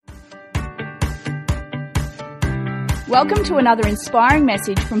Welcome to another inspiring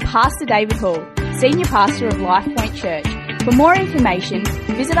message from Pastor David Hall, Senior Pastor of Lifepoint Church. For more information,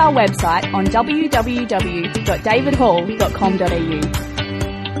 visit our website on www.davidhall.com.au.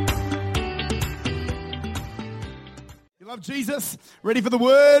 You love Jesus? Ready for the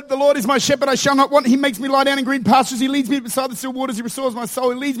word? The Lord is my shepherd, I shall not want. He makes me lie down in green pastures. He leads me beside the still waters. He restores my soul.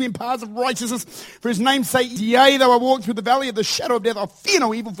 He leads me in paths of righteousness. For his name's sake, yea, though I walk through the valley of the shadow of death, I fear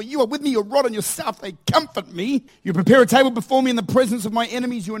no evil, for you are with me. Your rod and your staff, they comfort me. You prepare a table before me in the presence of my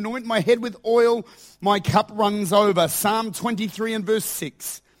enemies. You anoint my head with oil. My cup runs over. Psalm 23 and verse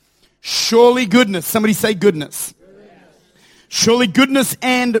 6. Surely goodness. Somebody say goodness. Surely goodness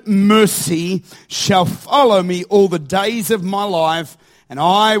and mercy shall follow me all the days of my life, and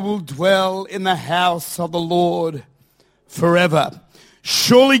I will dwell in the house of the Lord forever.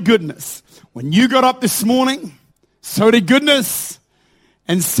 Surely goodness. When you got up this morning, so did goodness,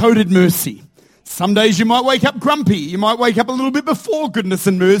 and so did mercy. Some days you might wake up grumpy. You might wake up a little bit before goodness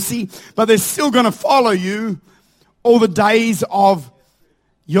and mercy, but they're still going to follow you all the days of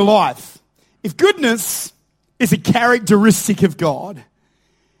your life. If goodness is a characteristic of God,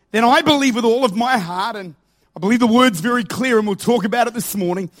 then I believe with all of my heart, and I believe the word's very clear, and we'll talk about it this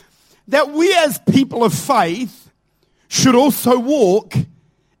morning, that we as people of faith should also walk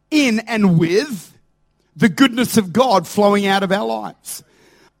in and with the goodness of God flowing out of our lives.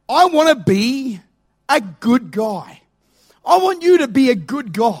 I want to be a good guy. I want you to be a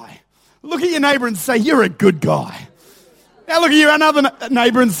good guy. Look at your neighbor and say, you're a good guy. Now look at your another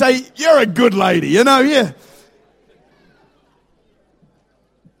neighbor and say, you're a good lady. Yeah.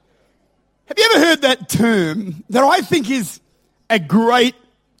 Have you ever heard that term that I think is a great,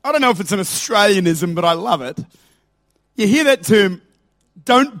 I don't know if it's an Australianism, but I love it. You hear that term,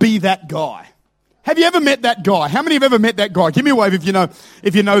 don't be that guy. Have you ever met that guy? How many have ever met that guy? Give me a wave if you know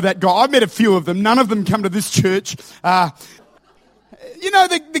that guy. I've met a few of them. None of them come to this church. The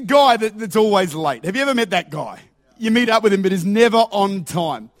guy that's always late. Have you ever met that guy? You meet up with him, but he's never on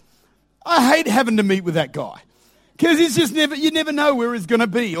time. I hate having to meet with that guy. Because he's just you never know where he's going to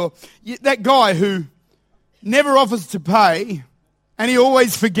be. Or that guy who never offers to pay and he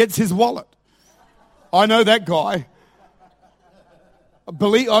always forgets his wallet. I know that guy.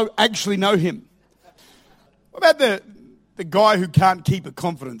 I actually know him. What about the guy who can't keep a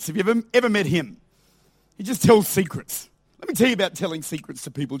confidence? Have you ever met him? He just tells secrets. Let me tell you about telling secrets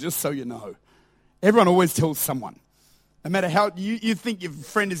to people just so you know. Everyone always tells someone. No matter how you think your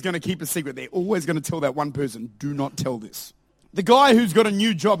friend is going to keep a secret, they're always going to tell that one person, do not tell this. The guy who's got a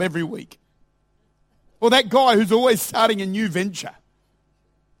new job every week. Or that guy who's always starting a new venture.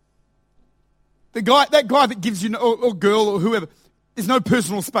 That guy that gives you, or girl or whoever, there's no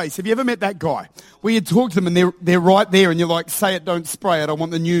personal space. Have you ever met that guy? Where you talk to them and they're right there and you're like, say it, don't spray it. I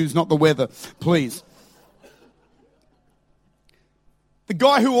want the news, not the weather, please. The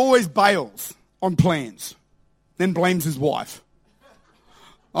guy who always bails on plans. Then blames his wife.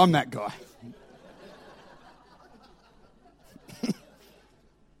 I'm that guy.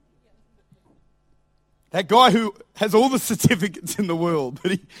 That guy who has all the certificates in the world,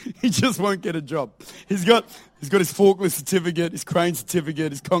 but he just won't get a job. He's got his forklift certificate, his crane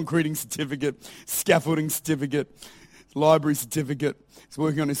certificate, his concreting certificate, scaffolding certificate, his library certificate. He's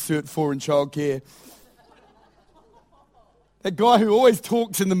working on his Cert 4 in childcare. That guy who always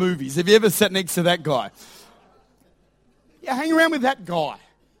talks in the movies. Have you ever sat next to that guy? Yeah, hang around with that guy.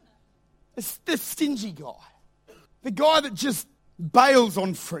 The stingy guy. The guy that just bails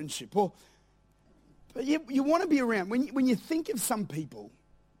on friendship. But you want to be around. When you think of some people,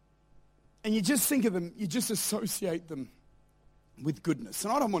 and you just think of them, you just associate them with goodness.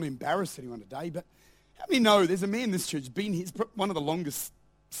 And I don't want to embarrass anyone today, but how many know there's a man in this church, he's one of the longest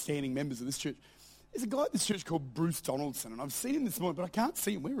standing members of this church. There's a guy at this church called Bruce Donaldson, and I've seen him this morning, but I can't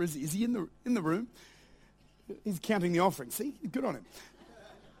see him. Where is he? Is he in the room? He's counting the offering. See? Good on him.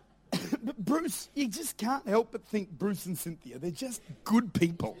 But Bruce, you just can't help but think Bruce and Cynthia, they're just good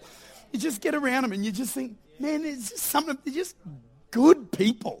people. You just get around them and you just think, man, there's just something, they're just good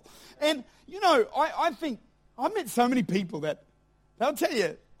people. And, I think, I've met so many people that they'll tell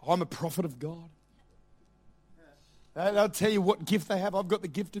you, I'm a prophet of God. They'll tell you what gift they have. I've got the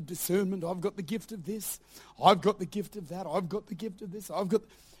gift of discernment. I've got the gift of this. I've got the gift of that. I've got the gift of this. Do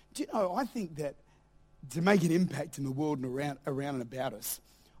you know, I think that to make an impact in the world and around and about us,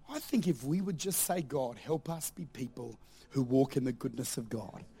 I think if we would just say, God, help us be people who walk in the goodness of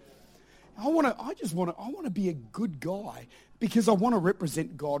God. I want to be a good guy because I want to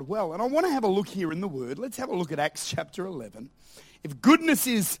represent God well. And I want to have a look here in the Word. Let's have a look at Acts chapter 11. If goodness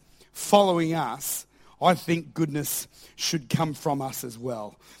is following us, I think goodness should come from us as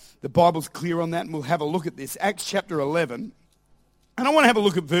well. The Bible's clear on that, and we'll have a look at this. Acts chapter 11, and I want to have a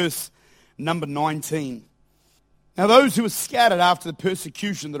look at verse number 19. Now those who were scattered after the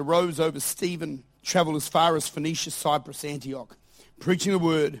persecution that arose over Stephen traveled as far as Phoenicia, Cyprus, Antioch, preaching the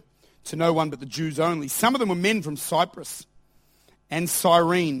word to no one but the Jews only. Some of them were men from Cyprus and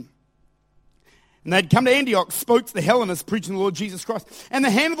Cyrene. And they'd come to Antioch, spoke to the Hellenists, preaching the Lord Jesus Christ. And the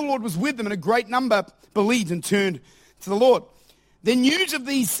hand of the Lord was with them, and a great number believed and turned to the Lord. Then news of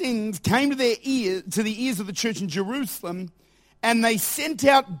these things came to the ears of the church in Jerusalem, and they sent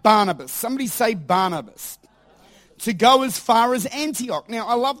out Barnabas. Somebody say Barnabas. To go as far as Antioch. Now,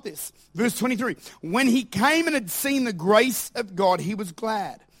 I love this. Verse 23. When he came and had seen the grace of God, he was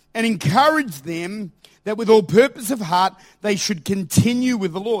glad and encouraged them that with all purpose of heart they should continue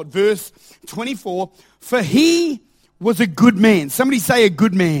with the Lord. Verse 24, for he was a good man. Somebody say a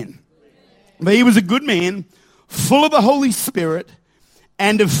good man. But he was a good man, full of the Holy Spirit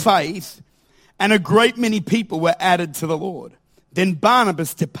and of faith, and a great many people were added to the Lord. Then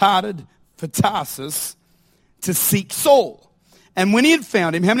Barnabas departed for Tarsus to seek Saul. And when he had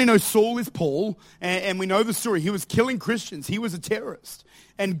found him, how many know Saul is Paul? And we know the story. He was killing Christians. He was a terrorist.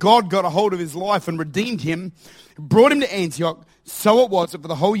 And God got a hold of his life and redeemed him, brought him to Antioch. So it was that for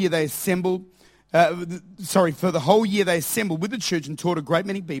the whole year they assembled with the church and taught a great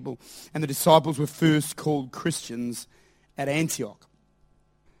many people. And the disciples were first called Christians at Antioch.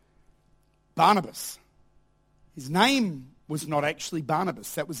 Barnabas. His name was not actually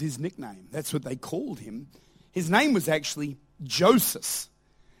Barnabas. That was his nickname. That's what they called him. His name was actually Joseph.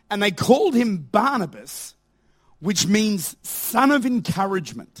 And they called him Barnabas, which means son of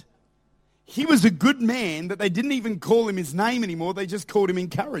encouragement. He was a good man, but they didn't even call him his name anymore. They just called him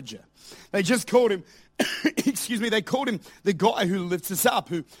encourager. They just called him, they called him the guy who lifts us up,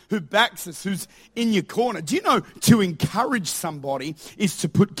 who backs us, who's in your corner. Do you know to encourage somebody is to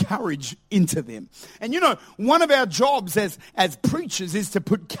put courage into them? And you know, one of our jobs as preachers is to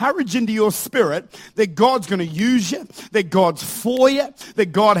put courage into your spirit that God's going to use you, that God's for you,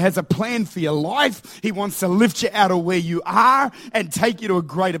 that God has a plan for your life. He wants to lift you out of where you are and take you to a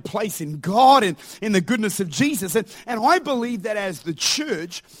greater place in God and in the goodness of Jesus. And I believe that as the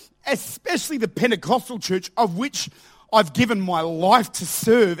church, especially the Pentecostal church, of which I've given my life to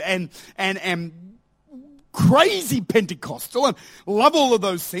serve and am crazy Pentecostal and love all of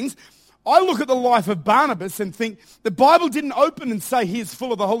those things. I look at the life of Barnabas and think the Bible didn't open and say he is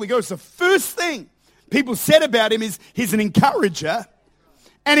full of the Holy Ghost. The first thing people said about him is he's an encourager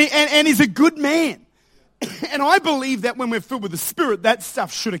and he's a good man. And I believe that when we're filled with the Spirit, that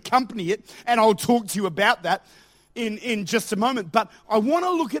stuff should accompany it. And I'll talk to you about that in just a moment. But I want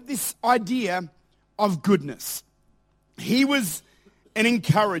to look at this idea of goodness. He was an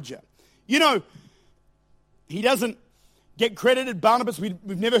encourager. You know, he doesn't get credited, Barnabas. We've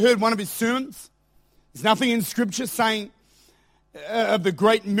never heard one of his sermons. There's nothing in Scripture saying of the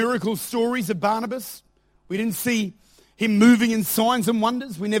great miracle stories of Barnabas. We didn't see him moving in signs and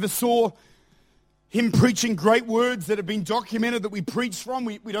wonders. We never saw him preaching great words that have been documented that we preach from.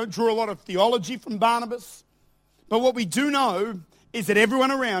 We don't draw a lot of theology from Barnabas. But what we do know is that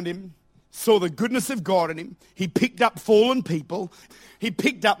everyone around him saw the goodness of God in him. He picked up fallen people. He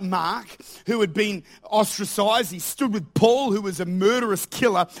picked up Mark, who had been ostracized. He stood with Paul, who was a murderous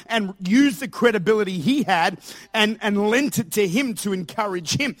killer, and used the credibility he had and lent it to him to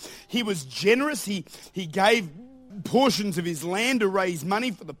encourage him. He was generous. He gave portions of his land to raise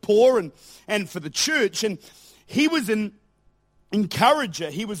money for the poor and for the church. And he was an encourager.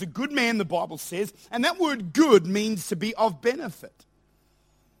 He was a good man, the Bible says. And that word good means to be of benefit.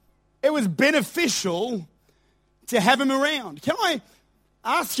 It was beneficial to have him around. Can I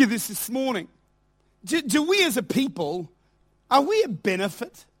ask you this morning? Do we as a people, are we a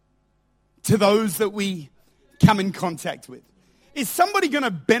benefit to those that we come in contact with? Is somebody going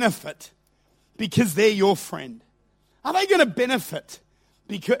to benefit because they're your friend? Are they going to benefit?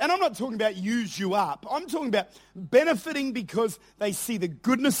 And I'm not talking about use you up. I'm talking about benefiting because they see the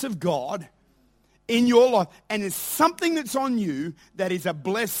goodness of God in your life. And there's something that's on you that is a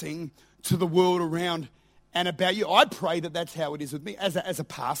blessing to the world around and about you. I pray that that's how it is with me as a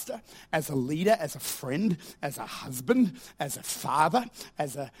pastor, as a leader, as a friend, as a husband, as a father,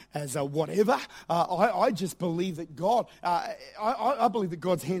 as a whatever. I just believe that God, I believe that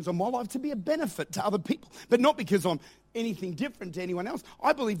God's hands on my life to be a benefit to other people, but not because I'm anything different to anyone else.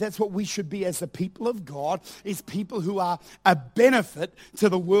 I believe that's what we should be as a people of God, is people who are a benefit to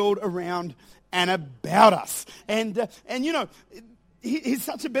the world around and about us. And you know, he's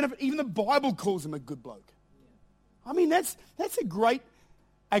such a benefit. Even the Bible calls him a good bloke. I mean, that's a great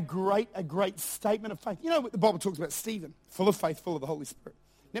a great statement of faith. You know what the Bible talks about Stephen, full of faith, full of the Holy Spirit.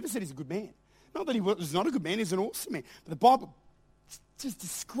 Never said he's a good man. Not that he was not a good man, he's an awesome man. But the Bible just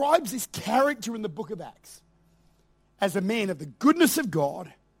describes this character in the book of Acts as a man of the goodness of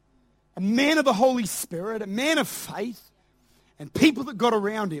God, a man of the Holy Spirit, a man of faith, and people that got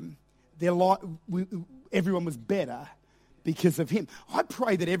around him, everyone was better because of him. I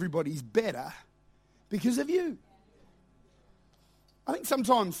pray that everybody's better because of you. I think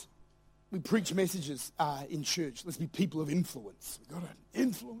sometimes we preach messages in church. Let's be people of influence. We've got to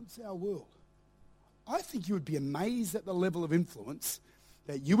influence our world. I think you would be amazed at the level of influence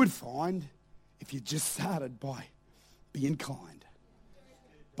that you would find if you just started by being kind,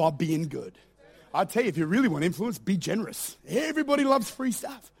 by being good. I tell you, if you really want influence, be generous. Everybody loves free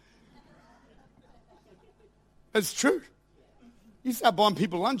stuff. It's true. You start buying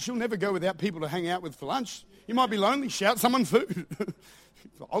people lunch, you'll never go without people to hang out with for lunch. You might be lonely, shout someone food.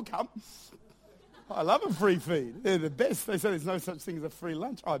 I'll come. I love a free feed. They're the best. They say there's no such thing as a free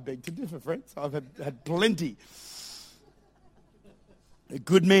lunch. I beg to differ, friends. I've had plenty. A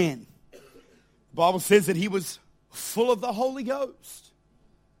good man. The Bible says that he was full of the Holy Ghost,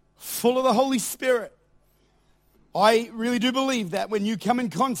 full of the Holy Spirit. I really do believe that when you come in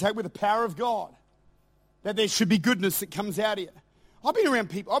contact with the power of God, that there should be goodness that comes out of you. I've been around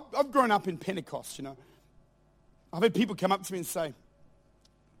people. I've grown up in Pentecost, you know. I've had people come up to me and say,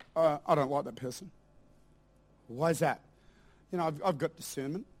 I don't like that person. Why is that? You know, I've got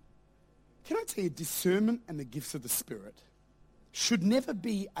discernment. Can I tell you, discernment and the gifts of the Spirit should never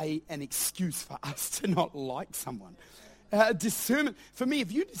be an excuse for us to not like someone. Discernment, for me,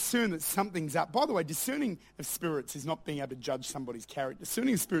 if you discern that something's up, by the way, discerning of spirits is not being able to judge somebody's character.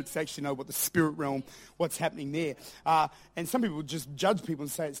 Discerning of spirits is actually know what the spirit realm, what's happening there. And some people just judge people and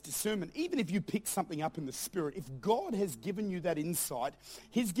say it's discernment. Even if you pick something up in the spirit, if God has given you that insight,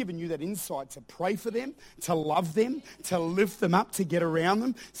 he's given you that insight to pray for them, to love them, to lift them up, to get around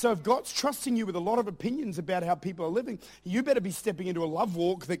them. So if God's trusting you with a lot of opinions about how people are living, you better be stepping into a love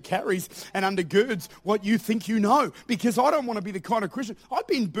walk that carries and undergirds what you think you know. Because I don't want to be the kind of Christian. I've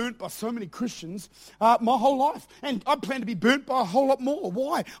been burnt by so many Christians my whole life, and I plan to be burnt by a whole lot more.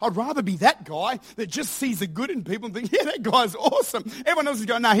 Why? I'd rather be that guy that just sees the good in people and think, yeah, that guy's awesome. Everyone else is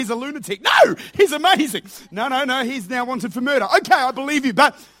going, no, he's a lunatic. No, he's amazing. No, he's now wanted for murder. Okay, I believe you,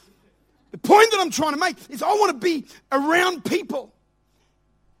 but the point that I'm trying to make is I want to be around people.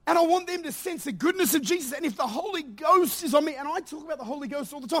 And I want them to sense the goodness of Jesus. And if the Holy Ghost is on me, and I talk about the Holy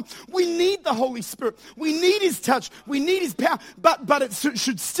Ghost all the time, we need the Holy Spirit. We need his touch. We need his power. But it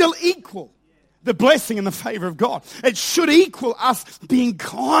should still equal the blessing and the favor of God. It should equal us being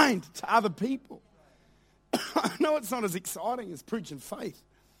kind to other people. I know it's not as exciting as preaching faith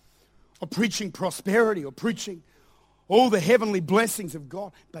or preaching prosperity or preaching all the heavenly blessings of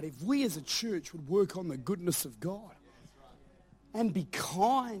God. But if we as a church would work on the goodness of God, and be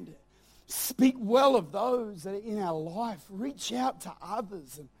kind, speak well of those that are in our life, reach out to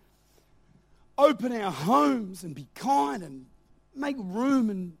others and open our homes and be kind and make room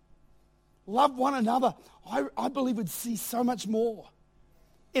and love one another, I believe we'd see so much more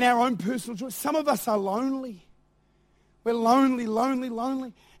in our own personal joy. Some of us are lonely. We're lonely,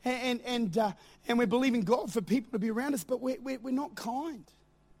 and we're believing God for people to be around us, but we're not kind.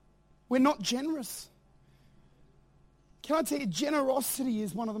 We're not generous. Can I tell you, generosity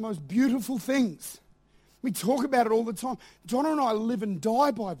is one of the most beautiful things. We talk about it all the time. Donna and I live and die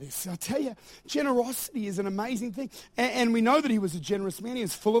by this. I tell you, generosity is an amazing thing. And we know that he was a generous man. He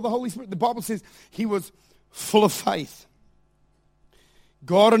was full of the Holy Spirit. The Bible says he was full of faith.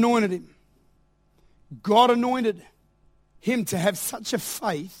 God anointed him. God anointed him to have such a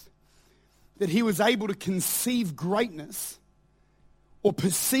faith that he was able to conceive greatness or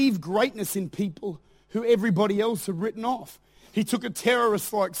perceive greatness in people who everybody else had written off. He took a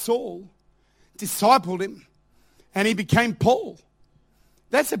terrorist like Saul, discipled him, and he became Paul.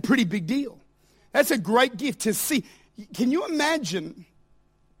 That's a pretty big deal. That's a great gift to see. Can you imagine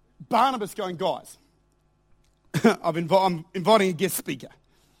Barnabas going, guys, I'm inviting a guest speaker.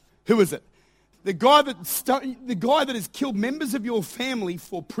 Who is it? The guy that has killed members of your family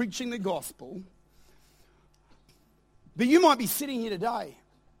for preaching the gospel. But you might be sitting here today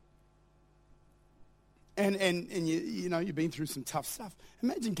and you know, you've been through some tough stuff.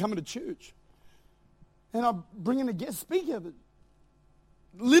 Imagine coming to church and I'm bringing a guest speaker that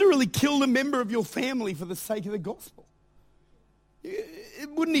literally killed a member of your family for the sake of the gospel. It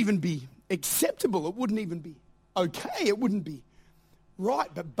wouldn't even be acceptable. It wouldn't even be okay. It wouldn't be right.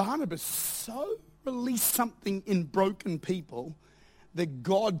 But Barnabas so released something in broken people that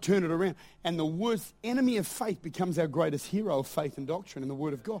God turned it around. And the worst enemy of faith becomes our greatest hero of faith and doctrine in the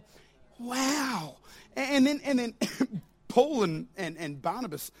Word of God. Wow. And then Paul and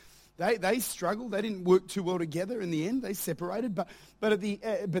Barnabas, they struggled. They didn't work too well together in the end. They separated. But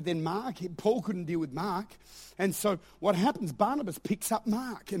then Paul couldn't deal with Mark. And so what happens, Barnabas picks up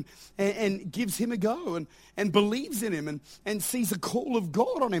Mark and gives him a go and believes in him and sees a call of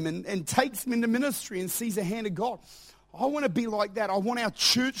God on him and takes him into ministry and sees a hand of God. I want to be like that. I want our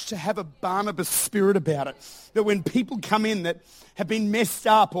church to have a Barnabas spirit about it. That when people come in that have been messed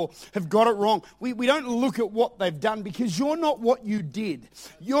up or have got it wrong, we don't look at what they've done, because you're not what you did.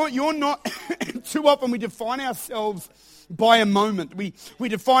 You're not, too often we define ourselves by a moment. We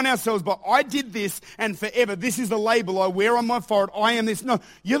define ourselves by, I did this and forever. This is the label I wear on my forehead. I am this. No,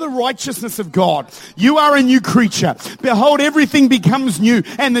 you're the righteousness of God. You are a new creature. Behold, everything becomes new.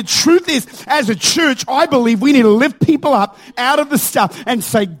 And the truth is, as a church, I believe we need to lift people up out of the stuff and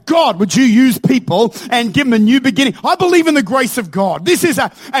say, God, would you use people and give them a new beginning? I believe in the grace of God. This is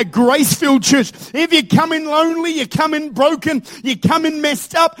a grace-filled church. If you come in lonely, you come in broken, you come in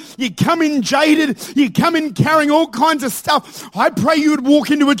messed up, you come in jaded, you come in carrying all kinds of stuff, I pray you would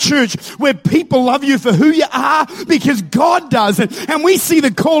walk into a church where people love you for who you are, because God does it, and we see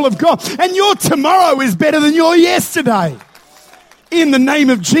the call of God, and your tomorrow is better than your yesterday. In the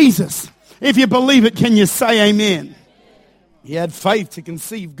name of Jesus. If you believe it, can you say amen? He had faith to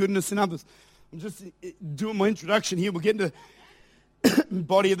conceive goodness in others. I'm just doing my introduction here. We'll get into the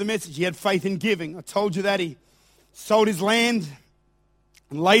body of the message. He had faith in giving. I told you that. He sold his land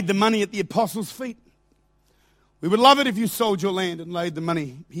and laid the money at the apostles' feet. We would love it if you sold your land and laid the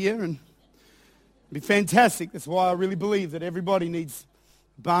money here, and it'd be fantastic. That's why I really believe that everybody needs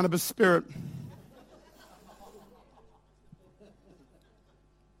Barnabas' spirit.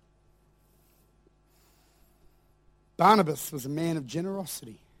 Barnabas was a man of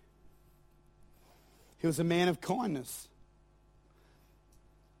generosity. He was a man of kindness.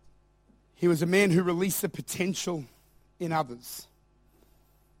 He was a man who released the potential in others.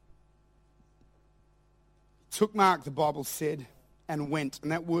 Took Mark, the Bible said, and went.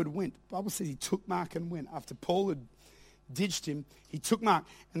 And that word went. The Bible says he took Mark and went. After Paul had ditched him, he took Mark.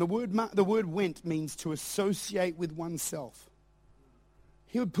 And the word went means to associate with oneself.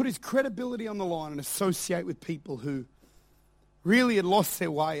 He would put his credibility on the line and associate with people who really had lost their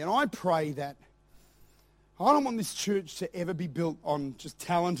way. And I pray that I don't want this church to ever be built on just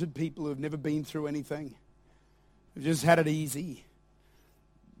talented people who have never been through anything, who've just had it easy.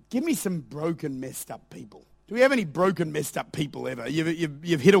 Give me some broken, messed up people. Do we have any broken, messed up people ever?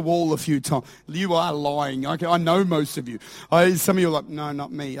 You've hit a wall a few times. You are lying. I know most of you. Some of you are like, no,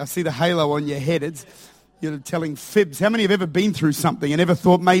 not me. I see the halo on your head. You're telling fibs. How many have ever been through something and ever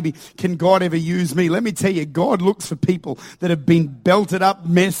thought, maybe, can God ever use me? Let me tell you, God looks for people that have been belted up,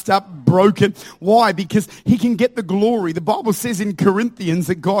 messed up, broken. Why? Because he can get the glory. The Bible says in Corinthians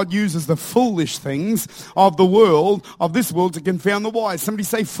that God uses the foolish things of the world, of this world, to confound the wise. Somebody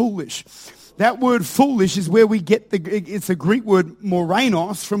say foolish. That word foolish is where we get it's a Greek word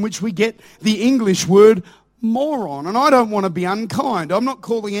moranos, from which we get the English word moron. And I don't want to be unkind. I'm not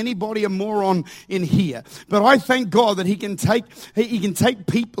calling anybody a moron in here. But I thank God that he can take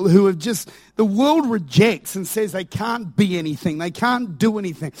people who have just, the world rejects and says they can't be anything. They can't do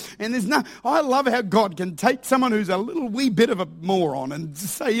anything. And I love how God can take someone who's a little wee bit of a moron and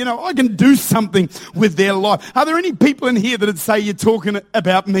just say, I can do something with their life. Are there any people in here that would say you're talking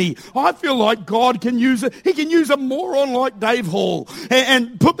about me? I feel like God can use it. He can use a moron like Dave Hall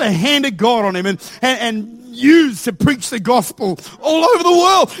and put the hand of God on him and use to preach the gospel all over the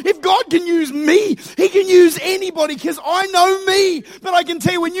world. If God can use me, he can use anybody, because I know me. But I can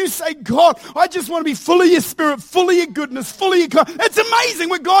tell you, when you say, God, I just want to be full of your spirit, full of your goodness, full of your kindness, it's amazing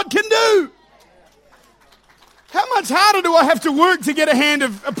what God can do. How much harder do I have to work to get a hand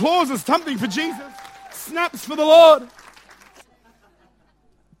of applause or something for Jesus? Snaps for the Lord.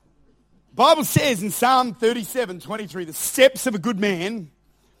 Bible says in Psalm 37:23, the steps of a good man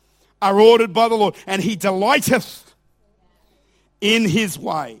are ordered by the Lord, and he delighteth in his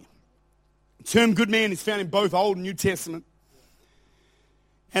way. The term good man is found in both Old and New Testament,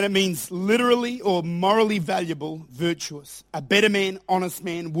 and it means literally or morally valuable, virtuous, a better man, honest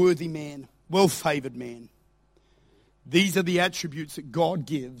man, worthy man, well-favored man. These are the attributes that God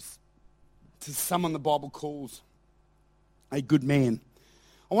gives to someone the Bible calls a good man.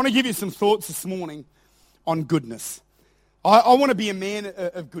 I want to give you some thoughts this morning on goodness. I want to be a man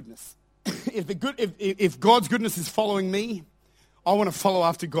of goodness. If God's goodness is following me, I want to follow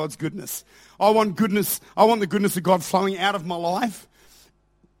after God's goodness. I want the goodness of God flowing out of my life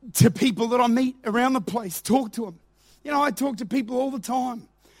to people that I meet around the place. Talk to them. I talk to people all the time.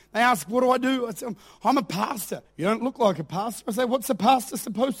 They ask, what do I do? I say, I'm a pastor. You don't look like a pastor. I say, what's a pastor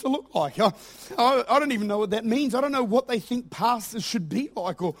supposed to look like? I don't even know what that means. I don't know what they think pastors should be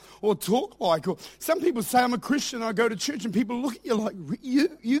like or talk like. Or some people say, I'm a Christian. I go to church and people look at you like,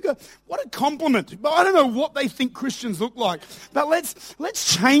 you go, what a compliment. But I don't know what they think Christians look like. But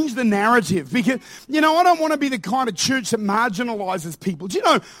let's change the narrative because, I don't want to be the kind of church that marginalizes people. Do you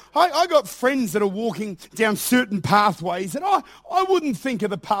know, I got friends that are walking down certain pathways and I wouldn't think of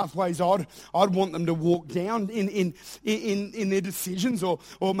the pathways I'd want them to walk down in their decisions or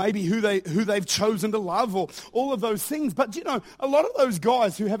maybe who they've chosen to love or all of those things. But a lot of those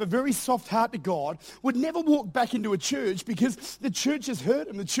guys who have a very soft heart to God would never walk back into a church because the church has hurt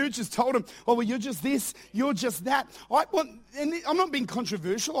them. The church has told them, oh, well, you're just this, you're just that. And I'm not being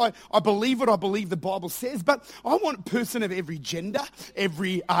controversial. I believe what I believe the Bible says, but I want a person of every gender,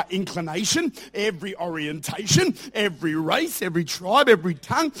 every inclination, every orientation, every race, every tribe, every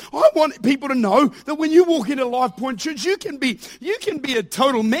tongue. I want people to know that when you walk into Lifepoint Church, you can be a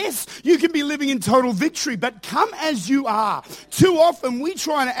total mess. You can be living in total victory, but come as you are. Too often we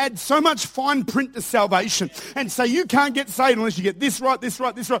try and add so much fine print to salvation and say you can't get saved unless you get this right, this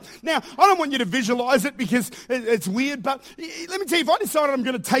right, this right. Now, I don't want you to visualize it because it's weird, but let me tell you, if I decided I'm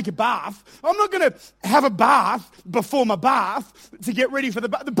going to take a bath, I'm not going to have a bath before my bath to get ready for the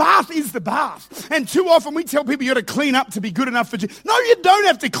bath. The bath is the bath. And too often we tell people you got to clean up to be good enough for Jesus. No, you don't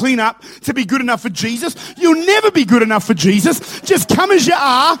have to clean up to be good enough for Jesus. You'll never be good enough for Jesus. Just come as you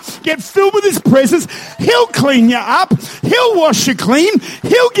are, get filled with his presence. He'll clean you up. He'll wash you clean.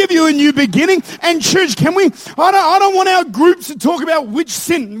 He'll give you a new beginning. And church, I don't want our groups to talk about which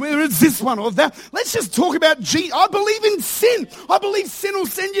sin, whether it's this one or that. Let's just talk about Jesus. I believe in sin. I believe sin will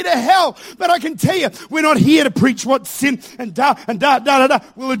send you to hell. But I can tell you, we're not here to preach what sin and da.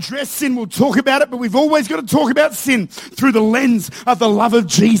 We'll address sin. We'll talk about it. But we've always got to talk about sin through the lens of the love of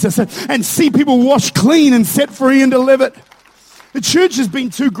Jesus and see people washed clean and set free and delivered. The church has been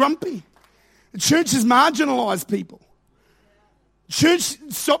too grumpy. The church has marginalized people. Church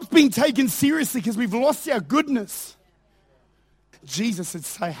stops being taken seriously because we've lost our goodness. Jesus would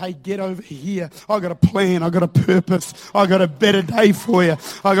say, hey, get over here. I got a plan. I got a purpose. I got a better day for you.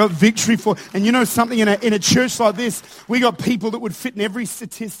 I got victory for you. And you know something, in a church like this, we got people that would fit in every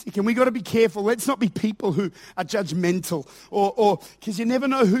statistic, and we got to be careful. Let's not be people who are judgmental or because you never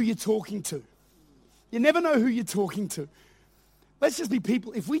know who you're talking to. You never know who you're talking to. Let's just be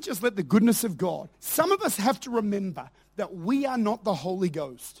people. If we just let the goodness of God, some of us have to remember that we are not the Holy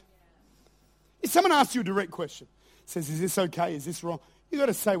Ghost. If someone asks you a direct question, says, is this okay? Is this wrong? You've got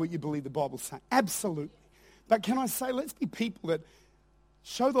to say what you believe the Bible's saying. Absolutely. But can I say, let's be people that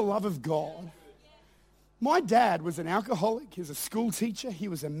show the love of God. My dad was an alcoholic. He was a school teacher. He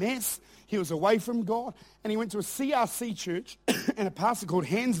was a mess. He was away from God. And he went to a CRC church, and a pastor called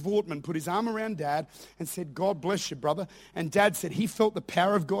Hans Vortman put his arm around Dad and said, God bless you, brother. And Dad said he felt the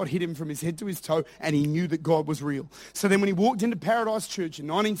power of God hit him from his head to his toe, and he knew that God was real. So then when he walked into Paradise Church in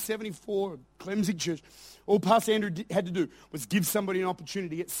 1974, Clemsig Church, all Pastor Andrew had to do was give somebody an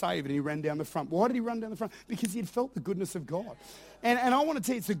opportunity to get saved, and he ran down the front. Why did he run down the front? Because he had felt the goodness of God. And I want to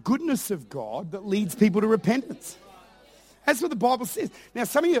tell you, it's the goodness of God that leads people to repentance. That's what the Bible says. Now,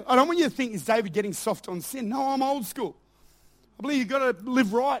 some of you, I don't want you to think, is David getting soft on sin? No, I'm old school. I believe you've got to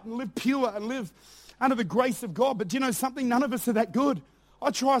live right and live pure and live under the grace of God. But do you know something? None of us are that good. I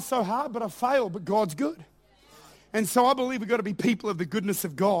try so hard, but I fail, but God's good. And so I believe we've got to be people of the goodness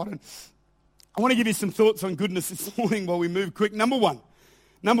of God. And I want to give you some thoughts on goodness this morning while we move quick. Number one,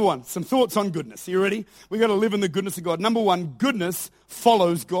 some thoughts on goodness. Are you ready? We've got to live in the goodness of God. Number one, goodness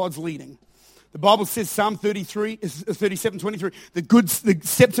follows God's leading. The Bible says, Psalm 37:23, the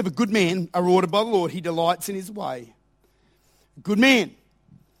steps of a good man are ordered by the Lord. He delights in his way. A good man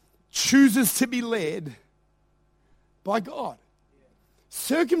chooses to be led by God.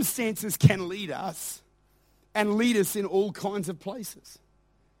 Circumstances can lead us and lead us in all kinds of places.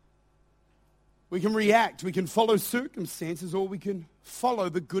 We can react, we can follow circumstances, or we can follow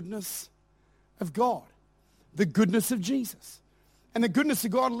the goodness of God, the goodness of Jesus. And the goodness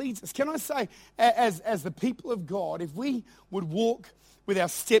of God leads us. Can I say, as the people of God, if we would walk with our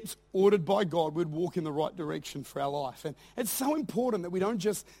steps ordered by God, we'd walk in the right direction for our life. And it's so important that we don't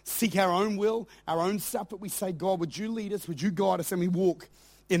just seek our own will, our own stuff, but we say, God, would you lead us, would you guide us, and we walk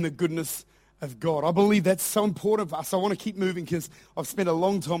in the goodness of God. I believe that's so important for us. I want to keep moving because I've spent a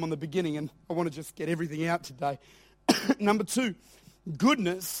long time on the beginning, and I want to just get everything out today. Number two,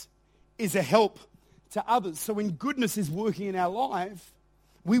 goodness is a help to others. So when goodness is working in our life,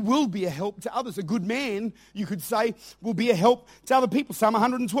 we will be a help to others. A good man, you could say, will be a help to other people. Psalm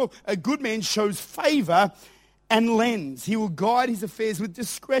 112, a good man shows favor and lens. He will guide his affairs with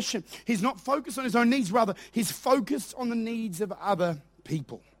discretion. He's not focused on his own needs, rather, he's focused on the needs of other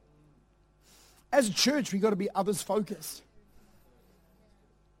people. As a church, we've got to be others focused.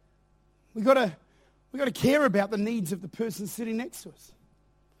 We've got to care about the needs of the person sitting next to us.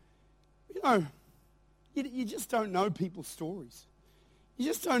 You know, you just don't know people's stories. You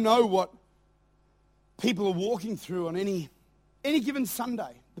just don't know what people are walking through on any given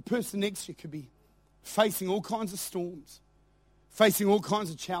Sunday. The person next to you could be facing all kinds of storms, facing all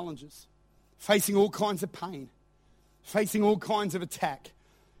kinds of challenges, facing all kinds of pain, facing all kinds of attack.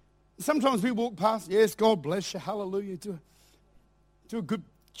 Sometimes we walk past, yes, God bless you, hallelujah, do a good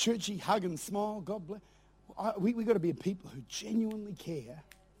churchy hug and smile, God bless. We've got to be a people who genuinely care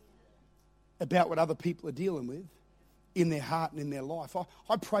about what other people are dealing with in their heart and in their life.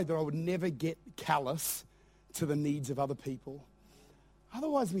 I pray that I would never get callous to the needs of other people.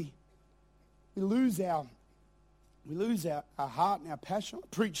 Otherwise, we lose our heart and our passion. I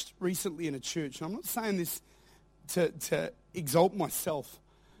preached recently in a church, and I'm not saying this to exalt myself,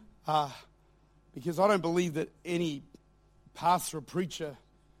 because I don't believe that any pastor or preacher,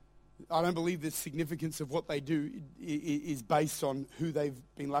 I don't believe the significance of what they do is based on who they've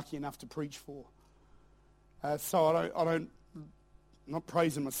been lucky enough to preach for. So I'm not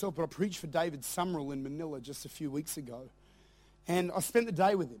praising myself, but I preached for David Summerall in Manila just a few weeks ago. And I spent the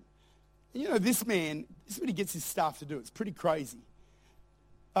day with him. And you know, this man, this is what he gets his staff to do. It's pretty crazy.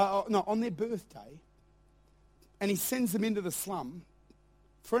 On their birthday, and he sends them into the slum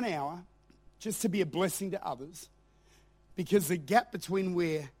for an hour just to be a blessing to others, because the gap between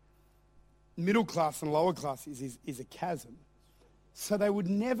where middle class and lower class is a chasm. So they would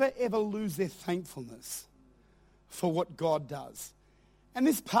never, ever lose their thankfulness for what God does. And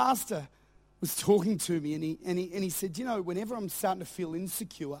this pastor was talking to me, and he said, you know, whenever I'm starting to feel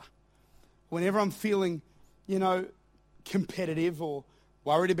insecure, whenever I'm feeling, you know, competitive or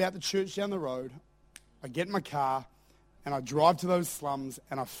worried about the church down the road, I get in my car and I drive to those slums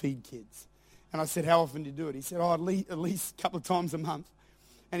and I feed kids. And I said, how often do you do it? He said, at least a couple of times a month.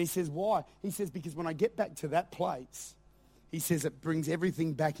 And he says, why? He says, because when I get back to that place, he says it brings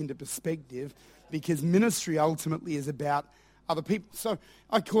everything back into perspective, because ministry ultimately is about other people. So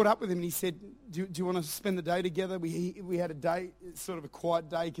I caught up with him and he said, do you want to spend the day together? We had a day, sort of a quiet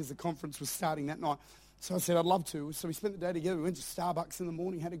day, because the conference was starting that night. So I said, I'd love to. So we spent the day together. We went to Starbucks in the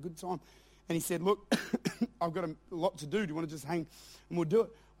morning, had a good time. And he said, look, I've got a lot to do. Do you want to just hang and we'll do it?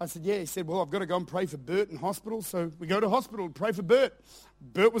 I said, yeah. He said, well, I've got to go and pray for Bert in hospital. So we go to hospital and pray for Bert.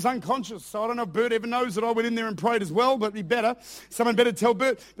 Bert was unconscious, so I don't know if Bert ever knows that I went in there and prayed as well, but it'd be better. Someone better tell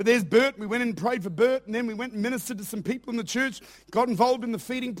Bert. But there's Bert. We went in and prayed for Bert, and then we went and ministered to some people in the church, got involved in the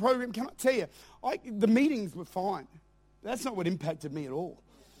feeding program. Can I tell you, the meetings were fine. That's not what impacted me at all.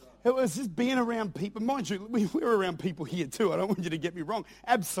 It was just being around people. Mind you, we're around people here too. I don't want you to get me wrong.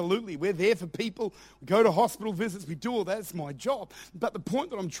 Absolutely. We're there for people. We go to hospital visits. We do all that. It's my job. But the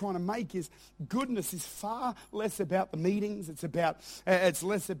point that I'm trying to make is goodness is far less about the meetings. It's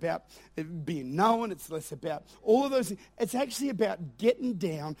less about being known. It's less about all of those things. It's actually about getting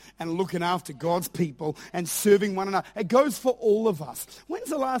down and looking after God's people and serving one another. It goes for all of us. When's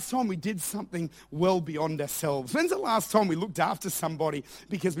the last time we did something well beyond ourselves? When's the last time we looked after somebody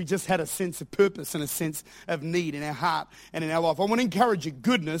because we just had a sense of purpose and a sense of need in our heart and in our life? I want to encourage you,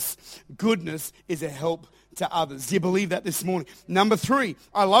 goodness is a help to others. Do you believe that this morning? Number 3,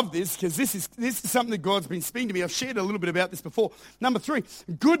 I love this because this is something that God's been speaking to me. I've shared a little bit about this before. Number 3,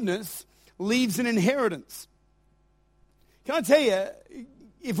 goodness leaves an inheritance. Can I tell you,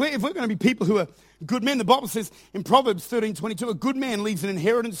 if we're going to be people who are good men, the Bible says in Proverbs 13:22, a good man leaves an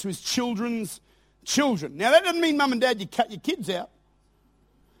inheritance to his children's children. Now that doesn't mean mum and dad, you cut your kids out.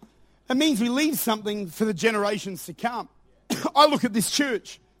 It means we leave something for the generations to come. I look at this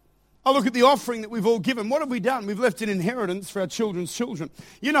church. I look at the offering that we've all given. What have we done? We've left an inheritance for our children's children.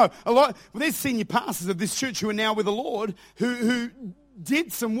 You know, there's senior pastors of this church who are now with the Lord who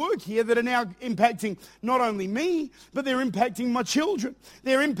did some work here that are now impacting not only me, but they're impacting my children.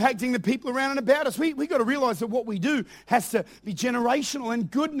 They're impacting the people around and about us. We've got to realize that what we do has to be generational,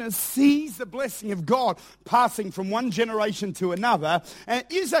 and goodness sees the blessing of God passing from one generation to another. And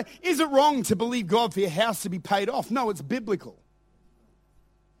is it wrong to believe God for your house to be paid off? No, it's biblical.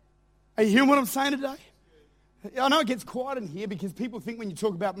 Are you hearing what I'm saying today? I know it gets quiet in here because people think when you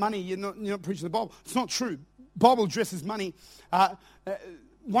talk about money, you're not preaching the Bible. It's not true. Bible addresses money.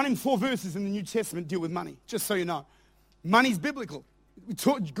 1 in 4 verses in the New Testament deal with money, just so you know. Money's biblical.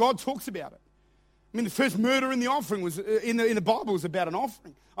 God talks about it. I mean, the first murder in the offering was in the Bible was about an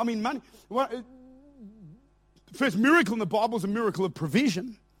offering. I mean, money. The first miracle in the Bible is a miracle of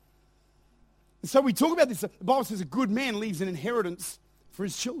provision. And so we talk about this. The Bible says a good man leaves an inheritance for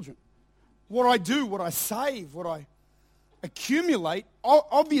his children. What I do, what I save, what I accumulate,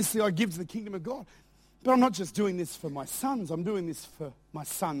 obviously I give to the kingdom of God. But I'm not just doing this for my sons. I'm doing this for my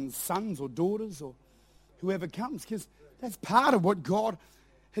sons' sons or daughters or whoever comes, because that's part of what God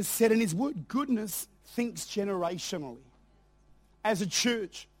has said in his word. Goodness thinks generationally. As a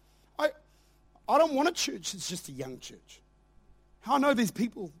church, I don't want a church that's just a young church. I know these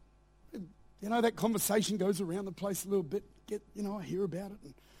people, that conversation goes around the place a little bit. I hear about it,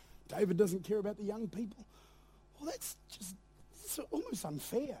 and David doesn't care about the young people. Well, that's just almost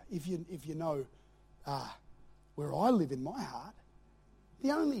unfair if you know where I live in my heart.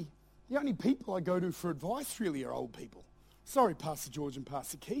 The only people I go to for advice really are old people. Sorry, Pastor George and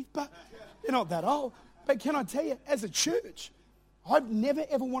Pastor Keith, but they're not that old. But can I tell you, as a church, I've never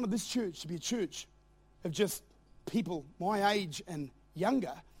ever wanted this church to be a church of just people my age and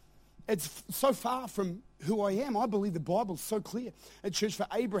younger. It's so far from who I am. I believe the Bible's so clear. A church for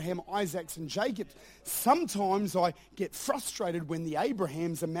Abraham, Isaac, and Jacob. Sometimes I get frustrated when the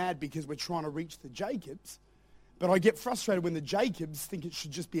Abrahams are mad because we're trying to reach the Jacobs. But I get frustrated when the Jacobs think it should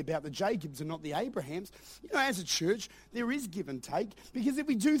just be about the Jacobs and not the Abrahams. As a church, there is give and take. Because if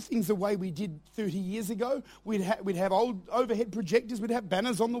we do things the way we did 30 years ago, we'd have old overhead projectors, we'd have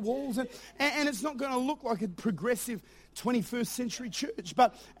banners on the walls, and it's not going to look like a progressive 21st century church.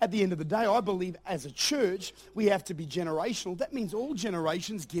 But at the end of the day, I believe as a church, we have to be generational. That means all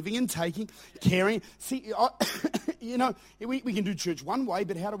generations giving and taking, caring. See, we can do church one way,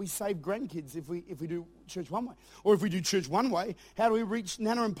 but how do we save grandkids if we do church one way? Or if we do church one way, how do we reach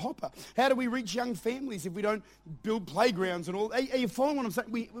Nana and Papa? How do we reach young families if we don't build playgrounds and all? Are you following what I'm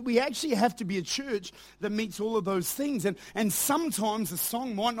saying? We actually have to be a church that meets all of those things. And sometimes a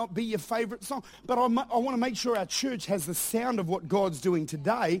song might not be your favorite song, but I want to make sure our church has the sound of what God's doing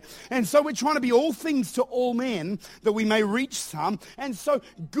today. And so we're trying to be all things to all men that we may reach some. And so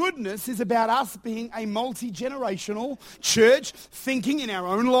goodness is about us being a multi-generational church, thinking in our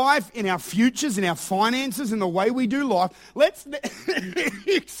own life, in our futures, in our finances, in the way we do life.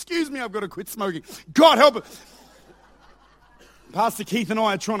 Excuse me, I've got to quit smoking. God help it. Pastor Keith and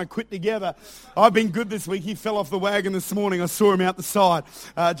I are trying to quit together. I've been good this week. He fell off the wagon this morning. I saw him out the side,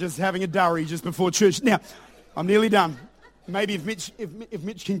 just having a durry just before church. Now, I'm nearly done. Maybe if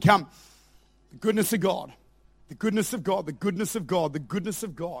Mitch can come. The goodness of God, the goodness of God, the goodness of God, the goodness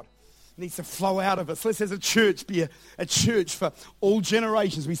of God needs to flow out of us. Let's, as a church, be a church for all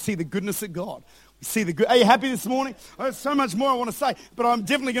generations. We see the goodness of God. We see the good. Are you happy this morning? There's so much more I want to say, but I'm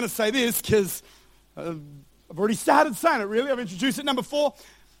definitely going to say this because I've already started saying it, really. I've introduced it. Number 4,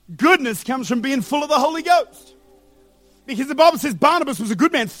 goodness comes from being full of the Holy Ghost. Because the Bible says Barnabas was a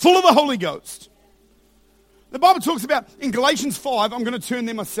good man, full of the Holy Ghost. The Bible talks about, in Galatians 5, I'm going to turn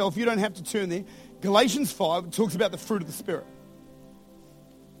there myself. You don't have to turn there. Galatians 5 talks about the fruit of the Spirit.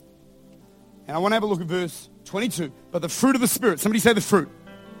 And I want to have a look at verse 22. But the fruit of the Spirit. Somebody say the fruit.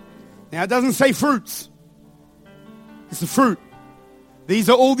 Now, it doesn't say fruits. It's the fruit. These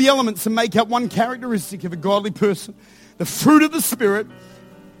are all the elements that make up one characteristic of a godly person. The fruit of the Spirit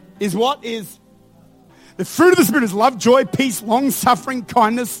is what? The fruit of the Spirit is love, joy, peace, long-suffering,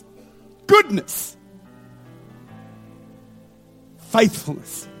 kindness, goodness,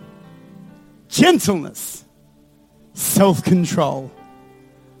 faithfulness, gentleness, self-control.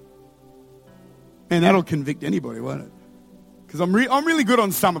 And that'll convict anybody, won't it? Because I'm really good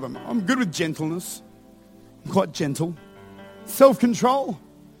on some of them. I'm good with gentleness. I'm quite gentle. Self-control.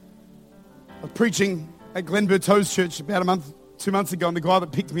 I was preaching at Glenn Bertot's church about 2 months ago, and the guy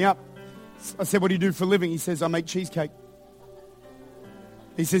that picked me up, I said, "What do you do for a living?" He says, "I make cheesecake."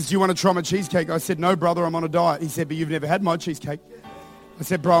 He says, "Do you want to try my cheesecake?" I said, "No, brother, I'm on a diet." He said, "But you've never had my cheesecake." I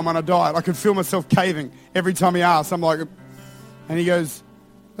said, "Bro, I'm on a diet." I could feel myself caving every time he asked. I'm like, and he goes,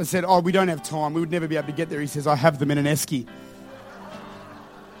 I said, "Oh, we don't have time. We would never be able to get there." He says, "I have them in an esky."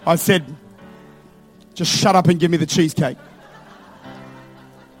 I said, "Just shut up and give me the cheesecake."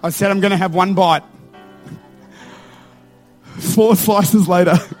 I said, "I'm going to have one bite." 4 slices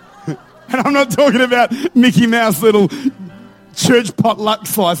later. And I'm not talking about Mickey Mouse little church potluck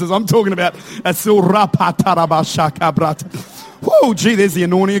slices. I'm talking about whoa, gee, there's the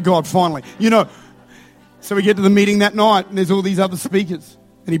anointing of God finally. So we get to the meeting that night and there's all these other speakers.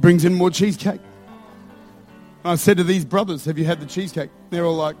 And he brings in more cheesecake. And I said to these brothers, "Have you had the cheesecake?" They're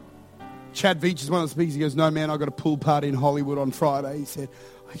all like, Chad Veach is one of the speakers. He goes, "No, man, I got a pool party in Hollywood on Friday." He said,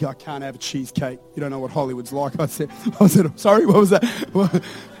 "I can't have a cheesecake. You don't know what Hollywood's like." I said, "Sorry, what was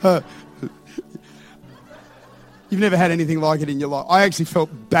that?" You've never had anything like it in your life. I actually felt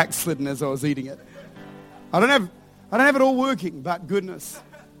backslidden as I was eating it. I don't have it all working, but goodness.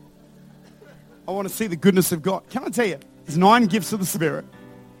 I want to see the goodness of God. Can I tell you, there's 9 gifts of the Spirit.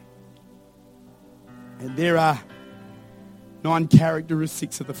 And there are 9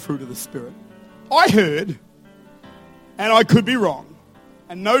 characteristics of the fruit of the Spirit. I heard, and I could be wrong,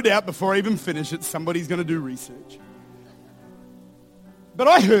 and no doubt before I even finish it, somebody's going to do research. But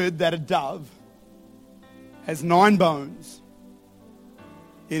I heard that a dove has 9 bones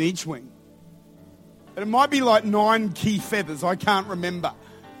in each wing. And it might be like 9 key feathers, I can't remember.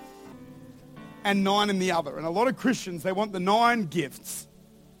 And 9 in the other. And a lot of Christians, they want the 9 gifts,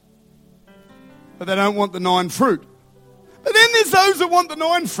 but they don't want the 9 fruit. But then there's those that want the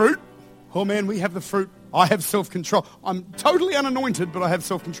 9 fruit. Oh man, we have the fruit. I have self-control. I'm totally unanointed, but I have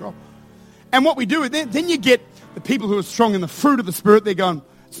self-control. And what we do, then you get the people who are strong in the fruit of the Spirit. They're going,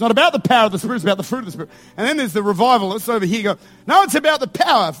 it's not about the power of the Spirit, it's about the fruit of the Spirit. And then there's the revivalists over here go, no, it's about the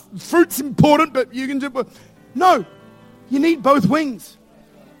power. Fruit's important, but you can do it. No, you need both wings.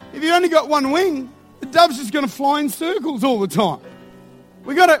 If you only got one wing, the dove's just going to fly in circles all the time.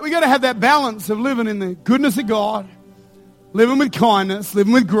 We got to have that balance of living in the goodness of God, living with kindness,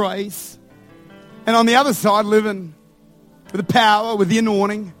 living with grace, and on the other side, living with the power, with the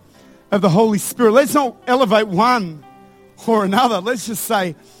anointing of the Holy Spirit. Let's not elevate one or another. Let's just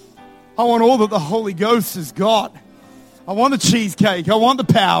say, I want all that the Holy Ghost has got. I want the cheesecake. I want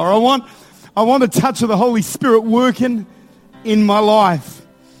the power. I want a touch of the Holy Spirit working in my life.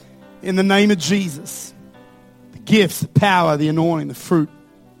 In the name of Jesus. The gifts, the power, the anointing, the fruit.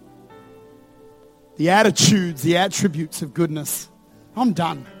 The attitudes, the attributes of goodness. I'm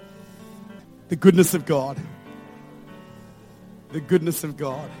done. The goodness of God. The goodness of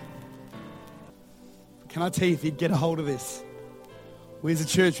God. Can I tell you, if you'd get a hold of this, we as a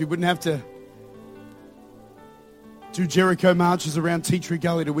church, we wouldn't have to do Jericho marches around Tea Tree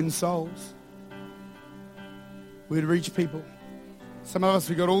Gully to win souls. We'd reach people. Some of us,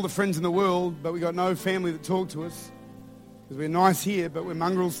 we got all the friends in the world, but we got no family that talk to us. Because we're nice here, but we're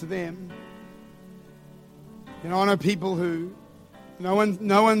mongrels to them. You know, I know people who no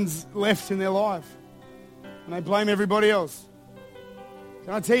one's left in their life. And they blame everybody else.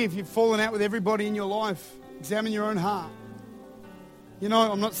 Can I tell you, if you've fallen out with everybody in your life, examine your own heart. You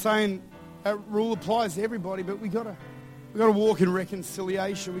know, I'm not saying that rule applies to everybody, but we got to walk in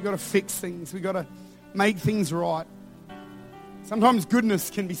reconciliation. We got to fix things. We got to make things right. Sometimes goodness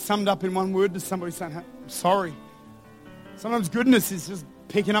can be summed up in one word to somebody saying, hey, I'm sorry. Sometimes goodness is just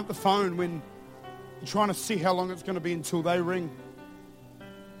picking up the phone when you're trying to see how long it's going to be until they ring.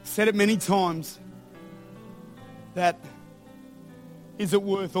 I've said it many times that is it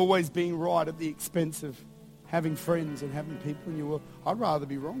worth always being right at the expense of having friends and having people in your world? I'd rather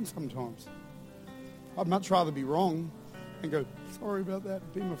be wrong sometimes. I'd much rather be wrong and go, sorry about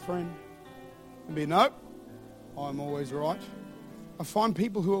that, be my friend. And be, nope, I'm always right. I find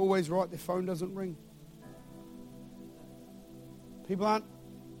people who are always right, their phone doesn't ring. People aren't,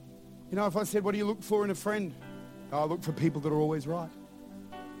 you know, if I said, what do you look for in a friend? Oh, I look for people that are always right.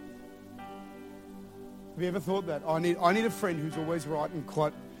 Have you ever thought that? I need a friend who's always right and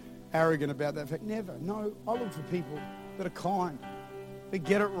quite arrogant about that fact. Never. No, I look for people that are kind, that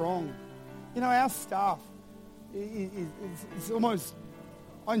get it wrong. You know, our staff, it's almost,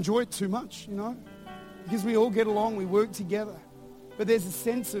 I enjoy it too much, you know, because we all get along, we work together. But there's a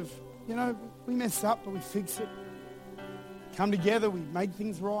sense of, you know, we mess up, but we fix it. Come together, we make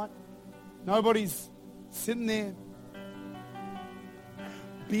things right. Nobody's sitting there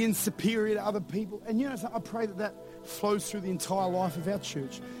being superior to other people. And you know, I pray that flows through the entire life of our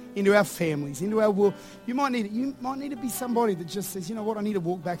church, into our families, into our world. You might need to be somebody that just says, you know what, I need to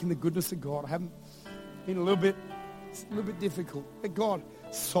walk back in the goodness of God. I haven't been it's a little bit difficult. But God,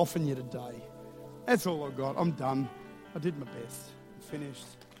 soften you today. That's all I've got. I'm done. I did my best. I'm finished.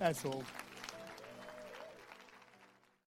 That's all.